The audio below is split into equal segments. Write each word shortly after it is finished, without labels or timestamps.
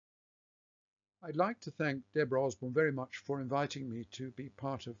I'd like to thank Deborah Osborne very much for inviting me to be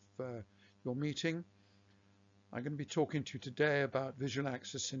part of your meeting. I'm going to be talking to you today about visual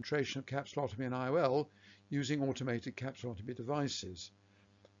access centration of capsulotomy and IOL using automated capsulotomy devices.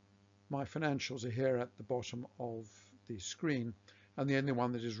 My financials are here at the bottom of the screen, and the only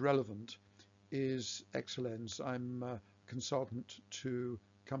one that is relevant is Exolens. I'm a consultant to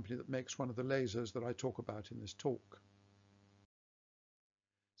a company that makes one of the lasers that I talk about in this talk.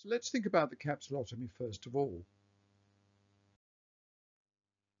 So let's think about the capsulotomy first of all.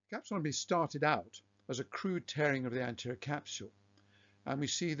 Capsulotomy started out as a crude tearing of the anterior capsule, and we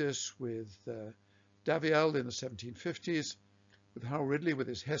see this with Daviel in the 1750s, with Hal Ridley with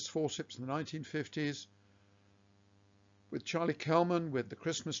his Hess forceps in the 1950s, with Charlie Kelman with the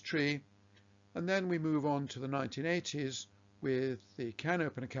Christmas tree, and then we move on to the 1980s with the can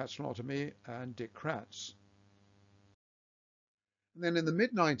opener capsulotomy and Dick Kratz. And then in the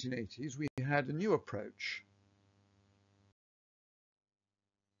mid-1980s we had a new approach.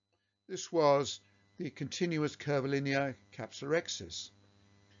 This was the continuous curvilinear capsulorhexis.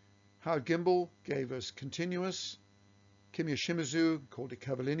 Howard Gimbel gave us continuous, Kimi Shimizu called it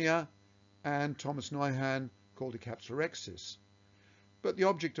curvilinear, and Thomas Neuhan called it capsulorhexis. But the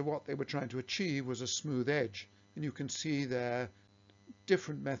object of what they were trying to achieve was a smooth edge, and you can see there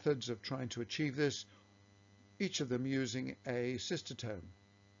different methods of trying to achieve this, each of them using a cystotome.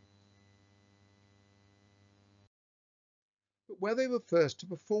 But where they were first to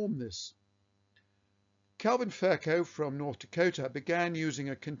perform this, Calvin Ferko from North Dakota began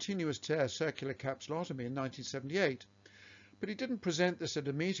using a continuous tear circular capsulotomy in 1978, but he didn't present this at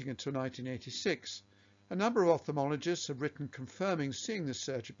a meeting until 1986. A number of ophthalmologists have written confirming seeing this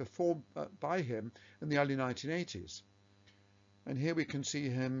surgery performed by him in the early 1980s. And here we can see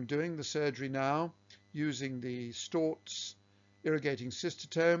him doing the surgery now using the Stort's irrigating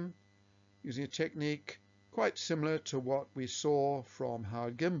cystotome, using a technique quite similar to what we saw from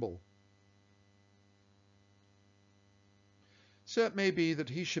Howard Gimbel. So it may be that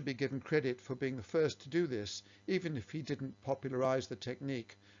he should be given credit for being the first to do this, even if he didn't popularize the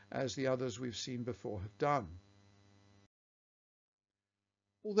technique as the others we've seen before have done.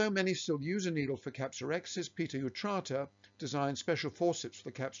 Although many still use a needle for capsulorhexis, Peter Utrata designed special forceps for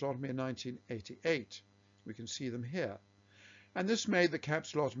the capsulotomy in 1988. We can see them here. And this made the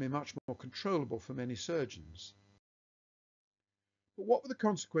capsulotomy much more controllable for many surgeons. But what were the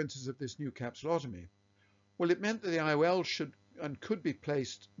consequences of this new capsulotomy? Well, it meant that the IOL should and could be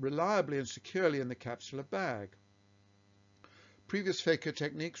placed reliably and securely in the capsular bag. Previous phaco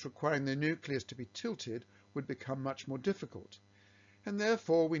techniques requiring the nucleus to be tilted would become much more difficult, and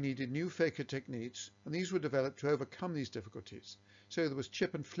therefore we needed new phaco techniques, and these were developed to overcome these difficulties. So there was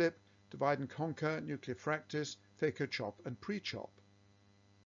chip and flip, divide and conquer, nuclear fractus, phaco chop and pre-chop.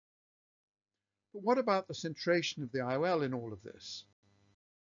 But what about the centration of the IOL in all of this?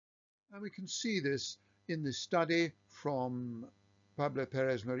 And we can see this in this study from Pablo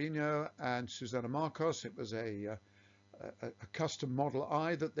Perez Marino and Susana Marcos. It was a custom model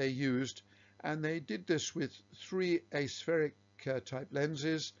eye that they used, and they did this with three aspheric type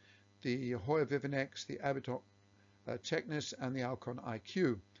lenses, the Hoya Vivinex, the Avitok Technis and the Alcon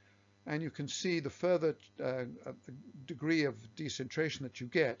IQ. And you can see the further degree of decentration that you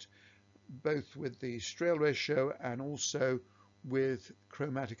get, both with the Strehl ratio and also with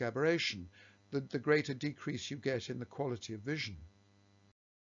chromatic aberration, the greater decrease you get in the quality of vision.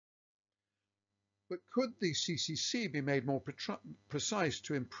 But could the CCC be made more precise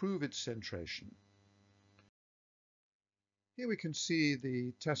to improve its centration? Here we can see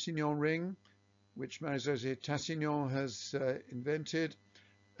the Tassignon ring, which Marie-Josée Tassignon has invented,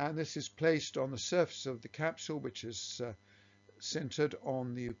 and this is placed on the surface of the capsule, which is centered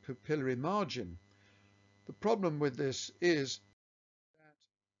on the pupillary margin. The problem with this is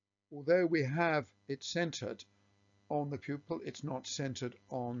that although we have it centered on the pupil, it's not centered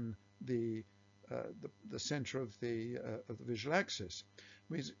on the center of the visual axis.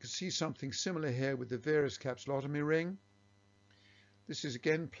 We can see something similar here with the Veris capsulotomy ring. This is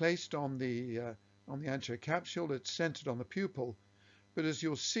again placed on the anterior capsule. It's centered on the pupil, but as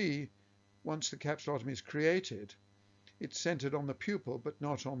you'll see, once the capsulotomy is created, it's centered on the pupil but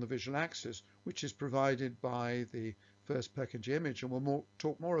not on the visual axis, which is provided by the first Purkinje image, and we'll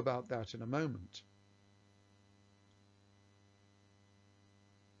talk more about that in a moment.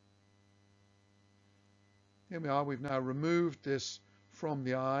 Here we are, we've now removed this from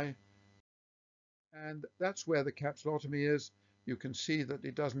the eye, and that's where the capsulotomy is. You can see that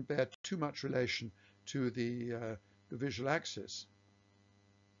it doesn't bear too much relation to the visual axis.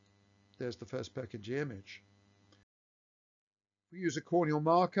 There's the first Purkinje image. We use a corneal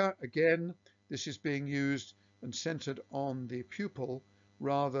marker. Again, this is being used and centered on the pupil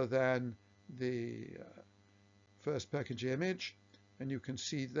rather than the first Purkinje image, and you can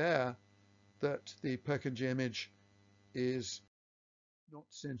see there that the Purkinje image is not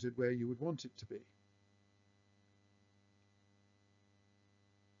centered where you would want it to be.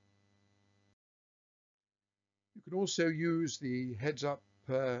 You can also use the heads-up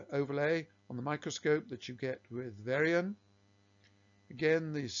overlay on the microscope that you get with Varian.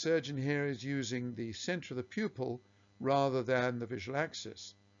 Again, the surgeon here is using the center of the pupil rather than the visual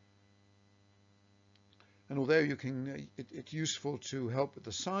axis. And although it's useful to help with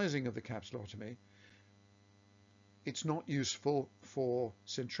the sizing of the capsulotomy, it's not useful for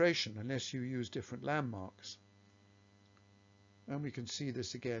centration unless you use different landmarks. And we can see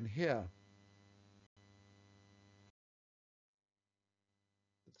this again here.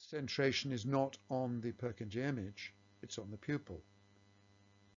 The centration is not on the Purkinje image, it's on the pupil.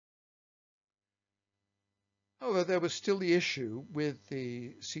 However, there was still the issue with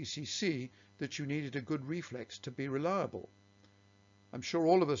the CCC that you needed a good reflex to be reliable. I'm sure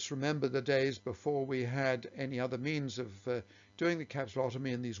all of us remember the days before we had any other means of doing the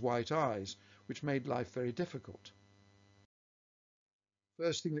capsulotomy in these white eyes, which made life very difficult.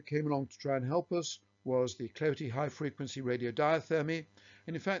 First thing that came along to try and help us was the Clotey high-frequency radiodiathermy,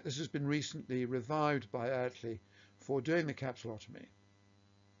 and in fact this has been recently revived by Oertli for doing the capsulotomy.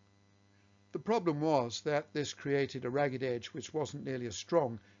 The problem was that this created a ragged edge which wasn't nearly as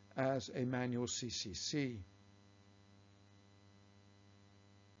strong as a manual CCC.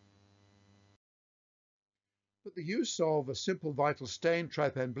 But the use of a simple vital stain,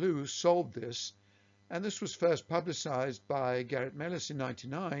 trypan blue, solved this, and this was first publicized by Garrett Mellis in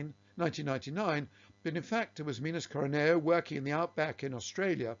 1999, but in fact it was Minas Coroneo working in the outback in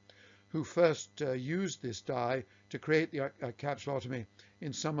Australia who first used this dye to create the capsulotomy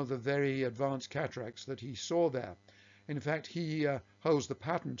in some of the very advanced cataracts that he saw there. In fact, he holds the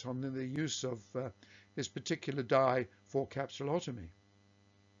patent on the use of this particular dye for capsulotomy.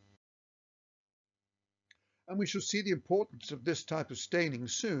 And we shall see the importance of this type of staining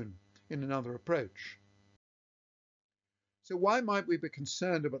soon in another approach. So why might we be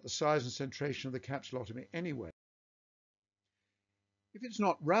concerned about the size and centration of the capsulotomy anyway? If it's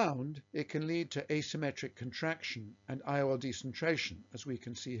not round, it can lead to asymmetric contraction and IOL decentration, as we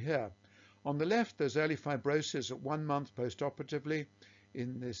can see here. On the left, there's early fibrosis at 1 month postoperatively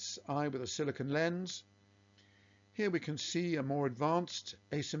in this eye with a silicone lens. Here we can see a more advanced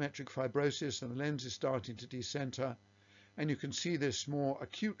asymmetric fibrosis and the lens is starting to decenter, and you can see this more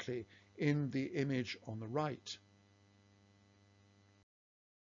acutely in the image on the right.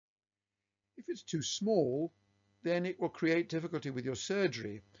 If it's too small, then it will create difficulty with your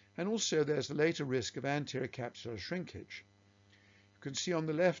surgery, and also there's the later risk of anterior capsular shrinkage. You can see on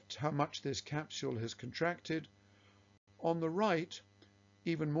the left how much this capsule has contracted. On the right,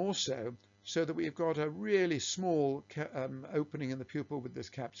 even more so, so that we've got a really small opening in the pupil with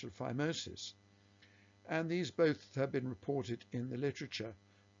this capsular phimosis. And these both have been reported in the literature,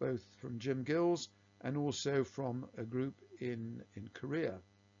 both from Jim Gills and also from a group in Korea.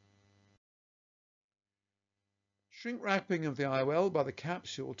 Shrink wrapping of the IOL by the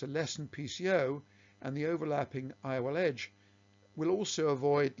capsule to lessen PCO and the overlapping IOL edge will also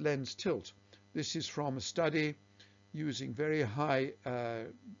avoid lens tilt. This is from a study using very high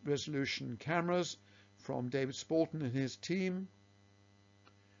resolution cameras from David Spalton and his team.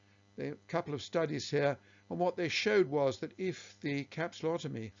 A couple of studies here, and what they showed was that if the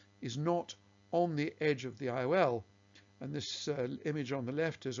capsulotomy is not on the edge of the IOL, and this image on the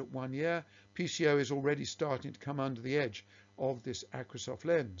left is at 1 year, PCO is already starting to come under the edge of this FRCOphth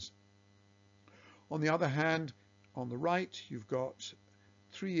lens. On the other hand, on the right, you've got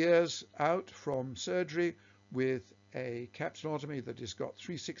 3 years out from surgery with a capsulotomy that has got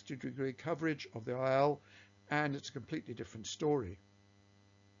 360-degree coverage of the IOL, and it's a completely different story.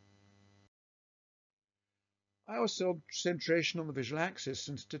 IOL centration on the visual axis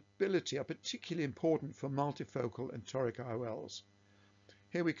and stability are particularly important for multifocal and toric IOLs.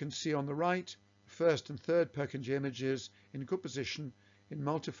 Here we can see on the right, first and third Purkinje images in good position in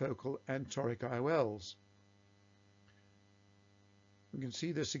multifocal and toric IOLs. We can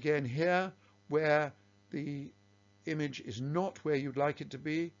see this again here, where the image is not where you'd like it to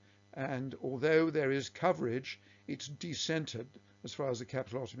be, and although there is coverage, it's decentered as far as the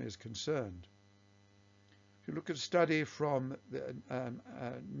capsulotomy is concerned. If you look at a study from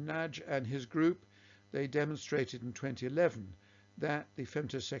Naj and his group, they demonstrated in 2011 that the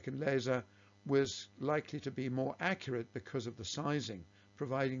femtosecond laser was likely to be more accurate because of the sizing,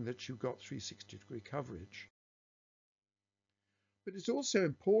 providing that you got 360-degree coverage. But it's also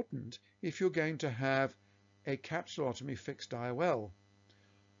important if you're going to have a capsulotomy fixed IOL.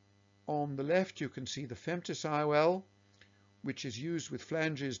 On the left you can see the femtos IOL, which is used with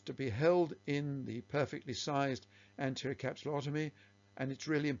flanges to be held in the perfectly sized anterior capsulotomy, and it's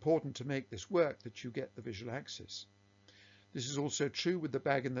really important to make this work that you get the visual axis. This is also true with the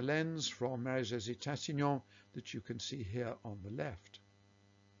bag in the lens from Marie-Josée Tassignon that you can see here on the left.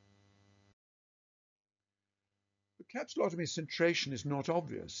 The capsulotomy centration is not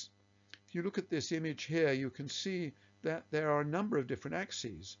obvious. If you look at this image here, you can see that there are a number of different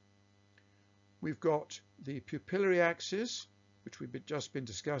axes. We've got the pupillary axis, which we've just been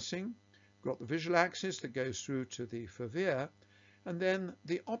discussing. We've got the visual axis that goes through to the fovea, and then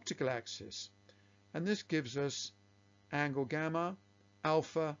the optical axis. And this gives us angle gamma,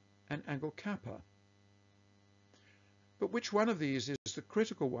 alpha, and angle kappa. But which one of these is the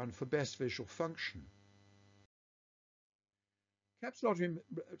critical one for best visual function? Capsulotomy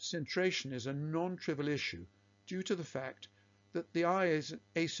centration is a non-trivial issue due to the fact that the eye is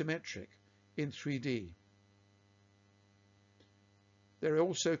asymmetric in 3D. There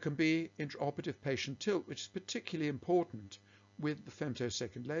also can be intraoperative patient tilt, which is particularly important with the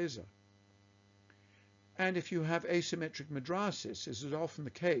femtosecond laser. And if you have asymmetric mydriasis, as is often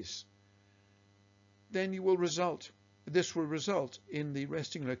the case, then this will result in the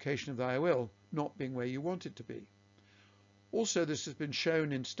resting location of the IOL not being where you want it to be. Also, this has been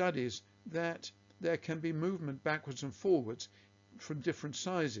shown in studies that there can be movement backwards and forwards from different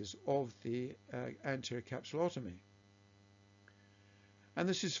sizes of the anterior capsulotomy. And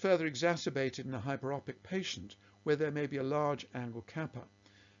this is further exacerbated in a hyperopic patient where there may be a large angle kappa.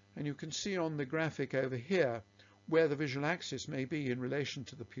 And you can see on the graphic over here where the visual axis may be in relation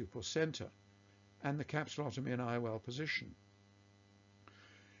to the pupil center and the capsulotomy and IOL position.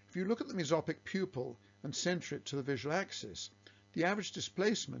 If you look at the mesopic pupil and center it to the visual axis, the average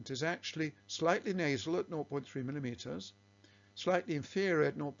displacement is actually slightly nasal at 0.3 millimeters, slightly inferior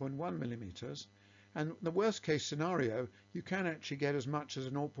at 0.1 millimeters, and in the worst case scenario, you can actually get as much as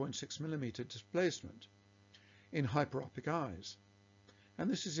a 0.6 millimeter displacement in hyperopic eyes. And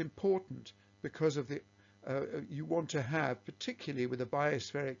this is important because of the you want to have, particularly with a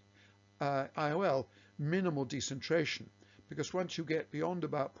biaspheric IOL, minimal decentration, because once you get beyond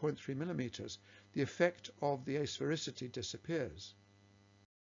about 0.3 millimeters, the effect of the asphericity disappears.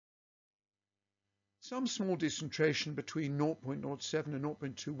 Some small decentration between 0.07 and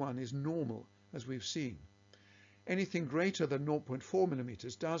 0.21 is normal, as we've seen. Anything greater than 0.4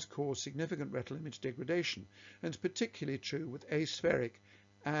 millimeters does cause significant retinal image degradation, and it's particularly true with aspheric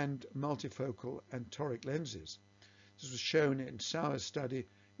and multifocal and toric lenses. This was shown in Sauer's study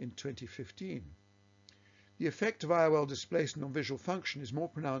in 2015. The effect of IOL displacement on visual function is more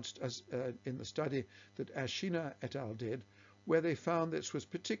pronounced as in the study that Ashina et al. Did, where they found this was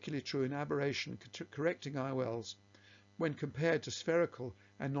particularly true in aberration correcting IOLs when compared to spherical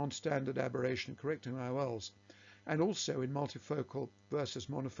and non-standard aberration correcting IOLs, and also in multifocal versus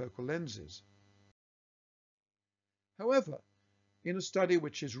monofocal lenses. However, in a study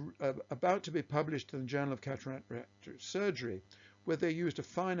which is about to be published in the Journal of Cataract Surgery, where they used a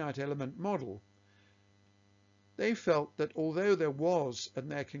finite element model, they felt that although there was, in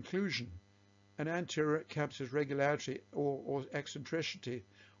their conclusion, an anterior capsular regularity or eccentricity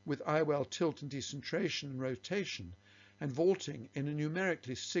with IOL tilt and decentration and rotation and vaulting in a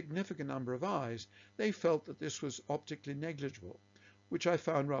numerically significant number of eyes, they felt that this was optically negligible, which I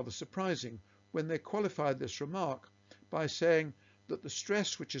found rather surprising when they qualified this remark by saying that the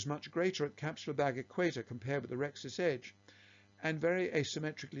stress, which is much greater at capsular bag equator compared with the rexus edge, and very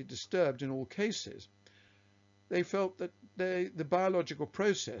asymmetrically disturbed in all cases, they felt that the biological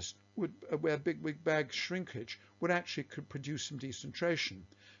process would, where big bag shrinkage would actually could produce some decentration.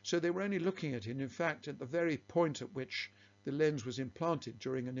 So they were only looking at it, in fact, at the very point at which the lens was implanted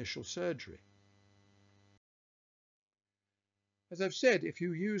during initial surgery. As I've said, if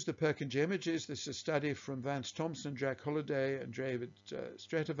you use the Purkinje images, this is a study from Vance Thompson, Jack Holliday, and David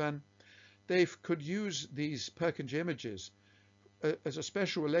Stretovan, they could use these Purkinje images as a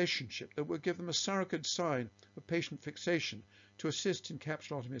special relationship that would give them a surrogate sign of patient fixation to assist in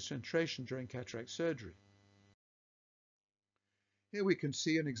capsulotomy centration during cataract surgery. Here we can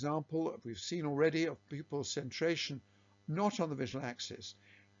see an example we've seen already of pupil centration not on the visual axis,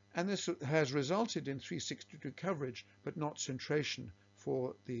 and this has resulted in 360-degree coverage but not centration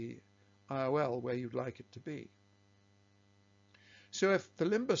for the IOL where you'd like it to be. So if the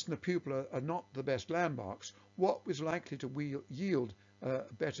limbus and the pupil are not the best landmarks, what was likely to yield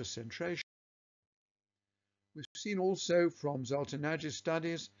better centration? We've seen also from Zoltanagi's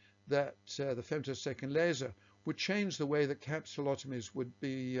studies that the femtosecond laser would change the way that capsulotomies would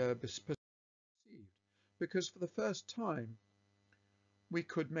be perceived, because for the first time we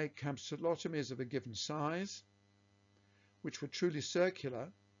could make capsulotomies of a given size, which were truly circular,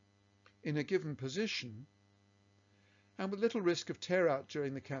 in a given position, and with little risk of tear out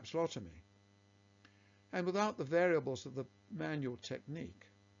during the capsulotomy, and without the variables of the manual technique.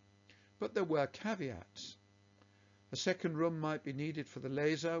 But there were caveats. A second room might be needed for the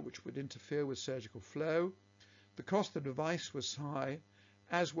laser, which would interfere with surgical flow. The cost of the device was high,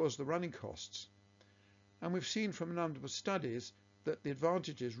 as was the running costs. And we've seen from a number of studies that the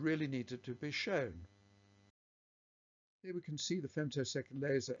advantages really needed to be shown. Here we can see the femtosecond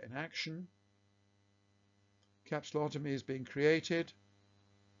laser in action. Capsulotomy is being created.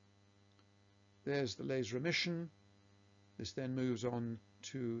 There's the laser emission. This then moves on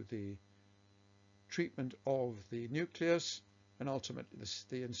to the treatment of the nucleus, and ultimately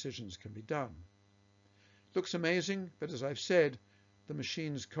the incisions can be done. Looks amazing, but as I've said, the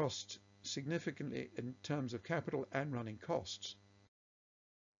machines cost significantly in terms of capital and running costs.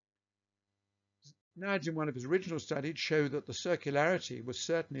 Nagy, in one of his original studies, showed that the circularity was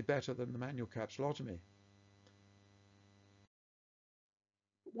certainly better than the manual capsulotomy.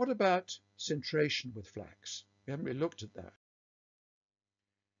 But what about centration with flax? We haven't really looked at that.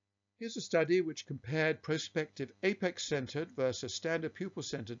 Here's a study which compared prospective apex-centered versus standard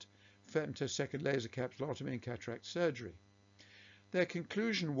pupil-centered femtosecond laser capsulotomy and cataract surgery. Their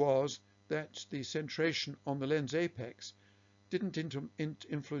conclusion was that the centration on the lens apex didn't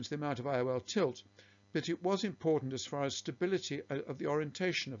influence the amount of IOL tilt, but it was important as far as stability of the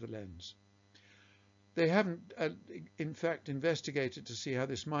orientation of the lens. They haven't, in fact, investigated to see how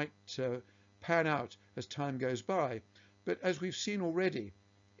this might pan out as time goes by, but as we've seen already,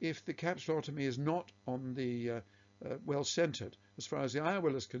 if the capsulotomy is not on the well-centered, as far as the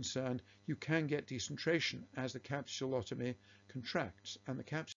IOL is concerned, you can get decentration as the capsulotomy contracts and the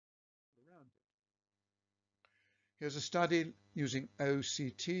capsule around it. Here's a study using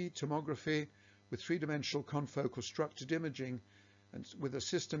OCT tomography with three-dimensional confocal structured imaging and with a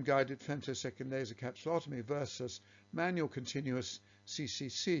system-guided femtosecond laser capsulotomy versus manual continuous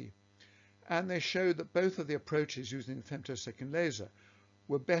CCC. And they showed that both of the approaches using the femtosecond laser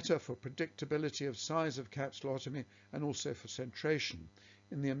were better for predictability of size of capsulotomy and also for centration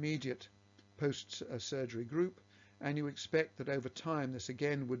in the immediate post-surgery group, and you expect that over time this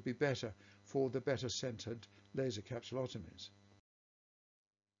again would be better for the better centered laser capsulotomies.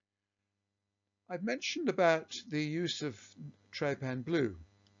 I've mentioned about the use of trypan blue.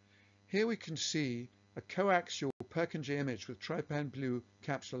 Here we can see a coaxial Purkinje image with trypan blue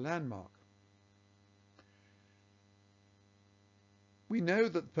capsular landmark. We know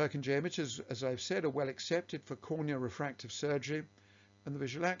that the Purkinje images, as I've said, are well accepted for corneal refractive surgery and the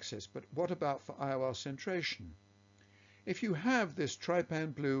visual axis, but what about for IOL centration? If you have this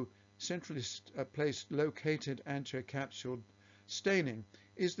trypan blue centrally placed located anterior capsule staining,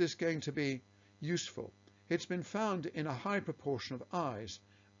 is this going to be useful? It's been found in a high proportion of eyes,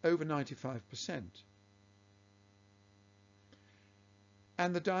 over 95%.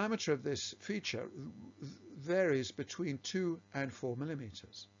 And the diameter of this feature varies between 2 and 4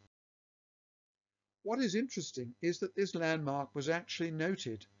 millimeters. What is interesting is that this landmark was actually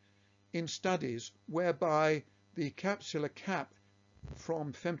noted in studies whereby the capsular cap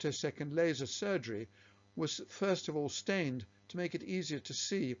from femtosecond laser surgery was first of all stained to make it easier to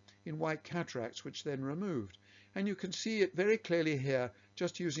see in white cataracts, which then removed. And you can see it very clearly here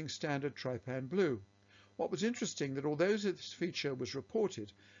just using standard trypan blue. What was interesting that although this feature was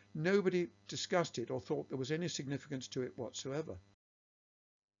reported, nobody discussed it or thought there was any significance to it whatsoever.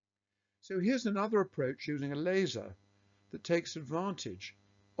 So here's another approach using a laser that takes advantage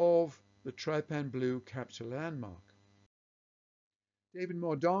of the trypan blue capsular landmark. David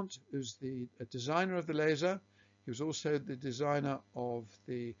Mordaunt is the designer of the laser. He was also the designer of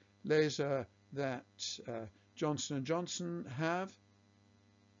the laser that Johnson & Johnson have.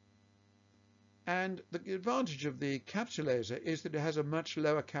 And the advantage of the capsule laser is that it has a much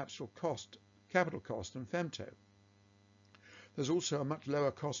lower capital cost than femto. There's also a much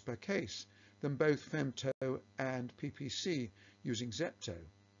lower cost per case than both femto and PPC using Zepto.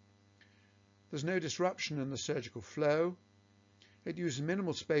 There's no disruption in the surgical flow. It uses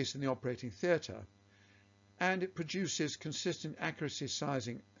minimal space in the operating theatre, and it produces consistent accuracy,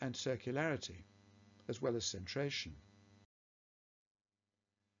 sizing and circularity, as well as centration.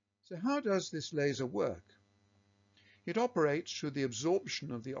 So how does this laser work? It operates through the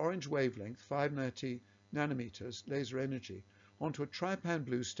absorption of the orange wavelength, 590 nanometers laser energy, onto a trypan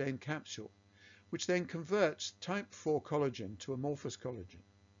blue stained capsule, which then converts type 4 collagen to amorphous collagen.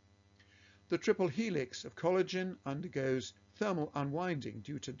 The triple helix of collagen undergoes thermal unwinding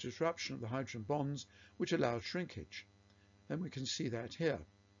due to disruption of the hydrogen bonds, which allows shrinkage. And we can see that here.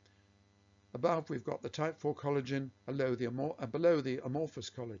 Above we've got the type 4 collagen, below the amorphous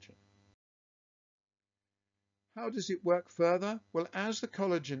collagen. How does it work further? Well, as the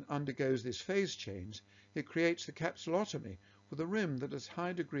collagen undergoes this phase change, it creates the capsulotomy with a rim that has a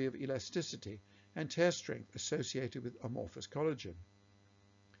high degree of elasticity and tear strength associated with amorphous collagen.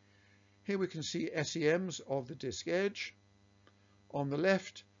 Here we can see SEMs of the disc edge. On the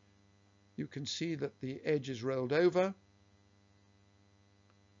left, you can see that the edge is rolled over.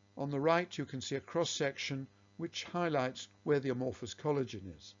 On the right, you can see a cross-section which highlights where the amorphous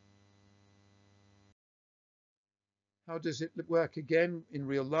collagen is. How does it work again in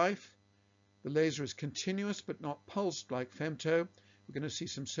real life? The laser is continuous but not pulsed like femto. We're going to see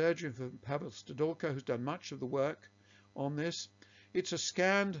some surgery from Pavel Stodolka, who's done much of the work on this. It's a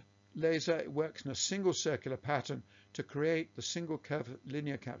scanned laser. It works in a single circular pattern to create the single curve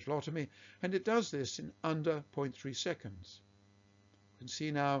linear capsulotomy, and it does this in under 0.3 seconds. You can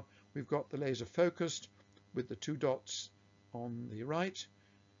see now we've got the laser focused with the two dots on the right.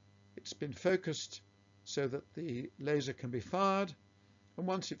 It's been focused so that the laser can be fired, and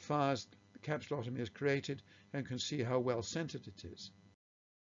once it fires, the capsulotomy is created, and can see how well centered it is.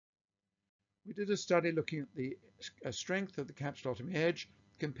 We did a study looking at the strength of the capsulotomy edge,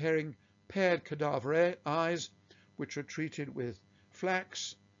 comparing paired cadaver eyes which were treated with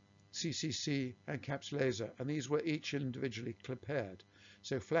flax, CCC and caps laser, and these were each individually paired.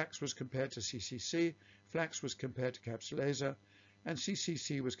 So flax was compared to CCC, flax was compared to caps laser, and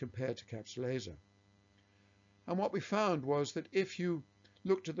CCC was compared to caps laser. And what we found was that if you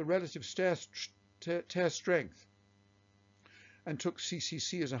looked at the relative tear strength and took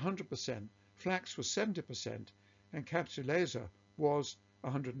CCC as 100%, flax was 70%, and caps laser was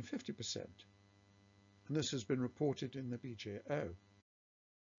 150%. And this has been reported in the BJO.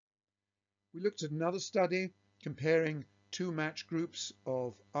 We looked at another study comparing two matched groups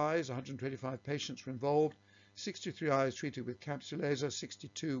of eyes. 125 patients were involved, 63 eyes treated with caps laser,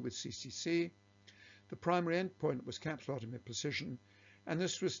 62 with CCC. The primary endpoint was capsulotomy precision, and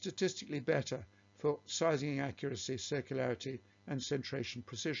this was statistically better for sizing accuracy, circularity, and centration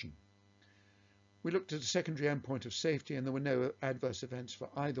precision. We looked at a secondary endpoint of safety, and there were no adverse events for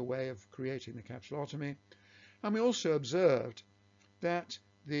either way of creating the capsulotomy. And we also observed that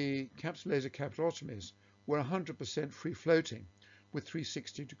the caps laser capsulotomies were 100% free floating with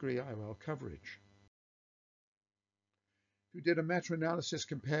 360-degree IOL coverage. We did a meta-analysis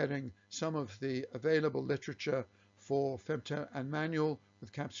comparing some of the available literature for femto and manual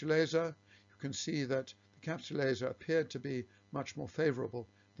with caps laser. You can see that the caps laser appeared to be much more favorable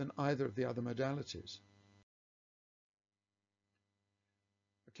than either of the other modalities.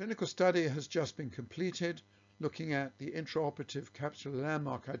 A clinical study has just been completed looking at the intraoperative capsular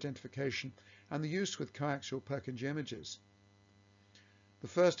landmark identification and the use with coaxial Purkinje images. The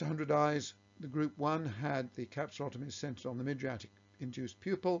first 100 eyes, the group 1 had the capsulotomy centered on the mydriatic induced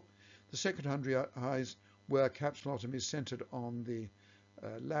pupil. The second 100 eyes were capsulotomies centered on the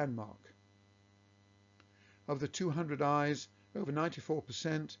landmark. Of the 200 eyes, over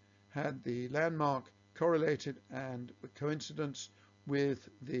 94% had the landmark correlated and with coincidence with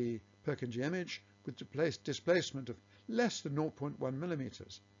the Purkinje image, with displacement of less than 0.1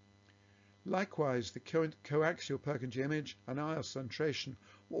 millimeters. Likewise, the coaxial Purkinje image and IOL centration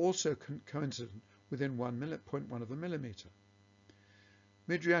were also coincident within 0.1 of a millimeter.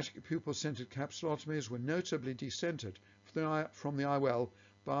 Mydriatic pupil-centered capsulotomies were notably decentered from the IOL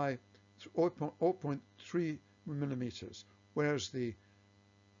by 0.3 millimeters, whereas the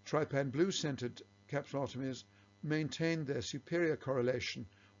trypan blue-centered capsulotomies maintained their superior correlation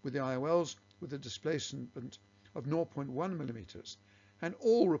with the IOLs with a displacement of 0.1 millimeters, and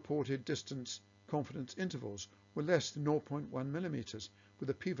all reported distance confidence intervals were less than 0.1 millimeters with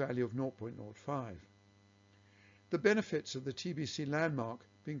a p-value of 0.05. The benefits of the TBC landmark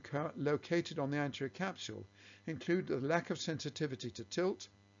being located on the anterior capsule include the lack of sensitivity to tilt,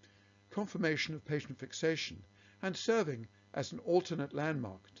 confirmation of patient fixation, and serving as an alternate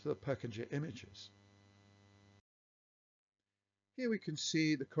landmark to the Purkinje images. Here we can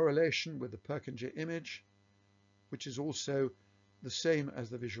see the correlation with the Purkinje image, which is also the same as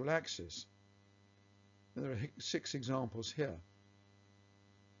the visual axis. And there are 6 examples here.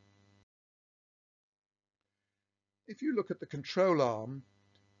 If you look at the control arm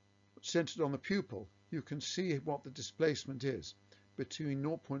centered on the pupil, you can see what the displacement is between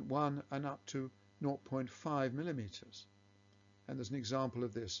 0.1 and up to 0.5 millimeters. And there's an example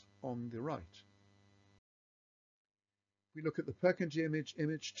of this on the right. We look at the Purkinje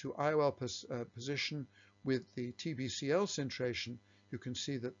image to IOL position with the TBCL centration, you can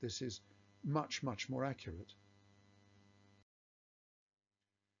see that this is much, much more accurate.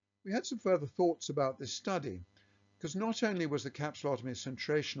 We had some further thoughts about this study, because not only was the capsulotomy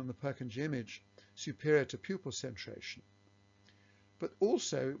centration on the Purkinje image superior to pupil centration, but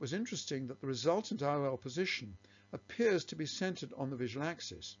also it was interesting that the resultant IOL position appears to be centered on the visual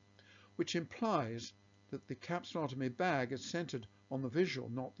axis, which implies that the capsulotomy bag is centered on the visual,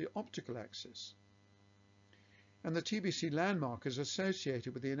 not the optical axis. And the TBC landmark is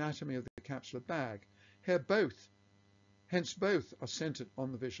associated with the anatomy of the capsular bag. Here hence both are centered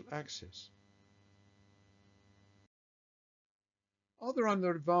on the visual axis. Are there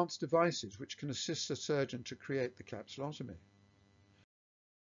other advanced devices which can assist the surgeon to create the capsulotomy?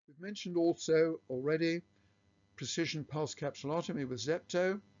 We've mentioned also already precision pulse capsulotomy with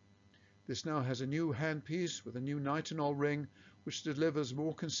Zepto. This now has a new handpiece with a new nitinol ring which delivers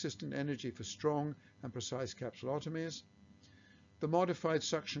more consistent energy for strong and precise capsulotomies. The modified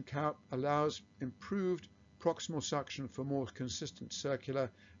suction cap allows improved proximal suction for more consistent circular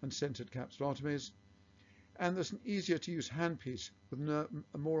and centered capsulotomies. And there's an easier to use handpiece with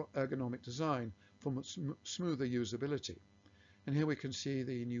a more ergonomic design for smoother usability. And here we can see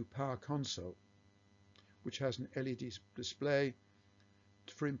the new power console, which has an LED display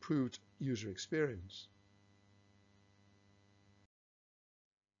for improved user experience.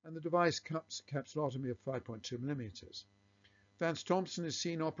 And the device cups capsulotomy of 5.2 millimeters. Vance Thompson is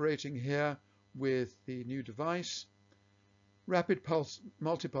seen operating here with the new device. Rapid pulse,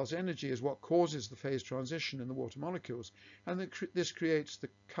 multipulse energy is what causes the phase transition in the water molecules, and this creates the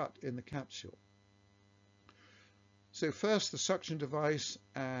cut in the capsule. So first the suction device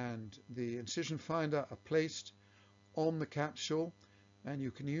and the incision finder are placed on the capsule, and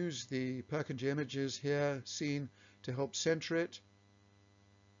you can use the Purkinje images here seen to help center it.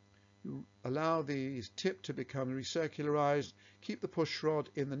 You allow the tip to become recircularized, keep the push rod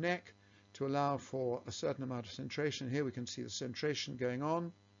in the neck to allow for a certain amount of centration. Here we can see the centration going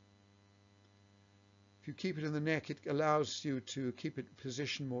on. If you keep it in the neck, it allows you to keep it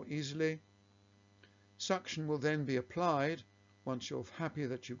positioned more easily. Suction will then be applied once you're happy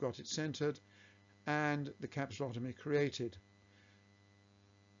that you've got it centered and the capsulotomy created.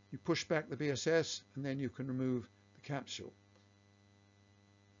 You push back the BSS and then you can remove the capsule.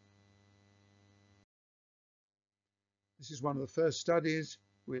 This is one of the first studies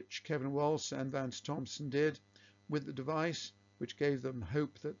which Kevin Walsh and Vance Thompson did with the device, which gave them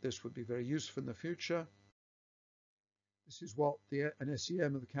hope that this would be very useful in the future. This is what an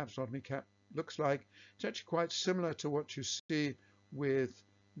SEM of the capsulotomy cap looks like. It's actually quite similar to what you see with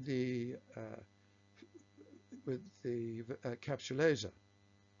the capsulaser.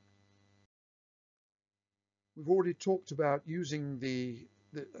 We've already talked about using the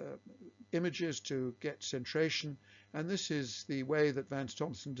images to get centration, and this is the way that Vance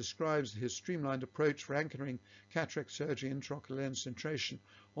Thompson describes his streamlined approach for anchoring cataract surgery intraocular lens centration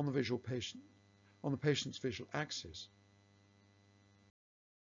on the patient's visual axis.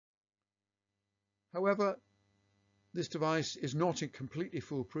 However, this device is not completely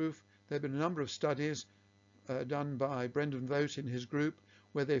foolproof. There have been a number of studies done by Brendan Vogt in his group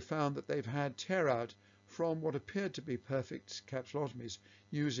where they found that they've had tear out from what appeared to be perfect capsulotomies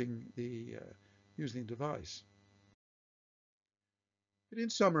using the device. But in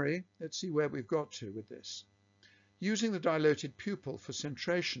summary, let's see where we've got to with this. Using the dilated pupil for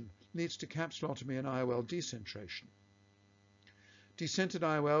centration leads to capsulotomy and IOL decentration. Decentered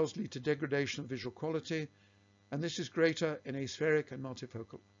IOLs lead to degradation of visual quality, and this is greater in aspheric and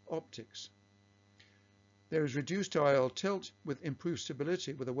multifocal optics. There is reduced IOL tilt with improved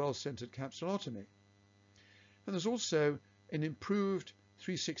stability with a well-centered capsulotomy. And there's also an improved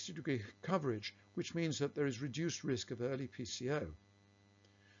 360-degree coverage, which means that there is reduced risk of early PCO.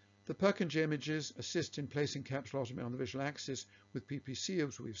 The Purkinje images assist in placing capsulotomy on the visual axis with PPC,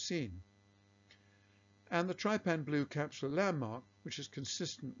 as we've seen. And the trypan blue capsular landmark, which is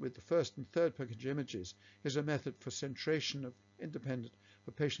consistent with the first and third Purkinje images, is a method for centration of independent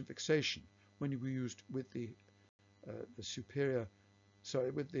of patient fixation when used with the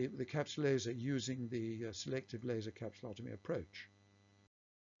capsulaser using the selective laser capsulotomy approach.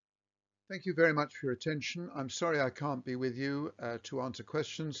 Thank you very much for your attention. I'm sorry I can't be with you to answer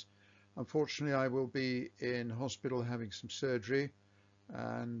questions. Unfortunately, I will be in hospital having some surgery,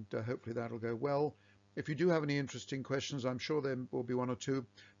 and hopefully that'll go well. If you do have any interesting questions, I'm sure there will be one or two,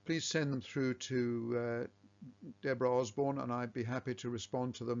 please send them through to Deborah Osborne, and I'd be happy to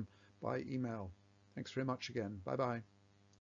respond to them by email. Thanks very much again. Bye-bye.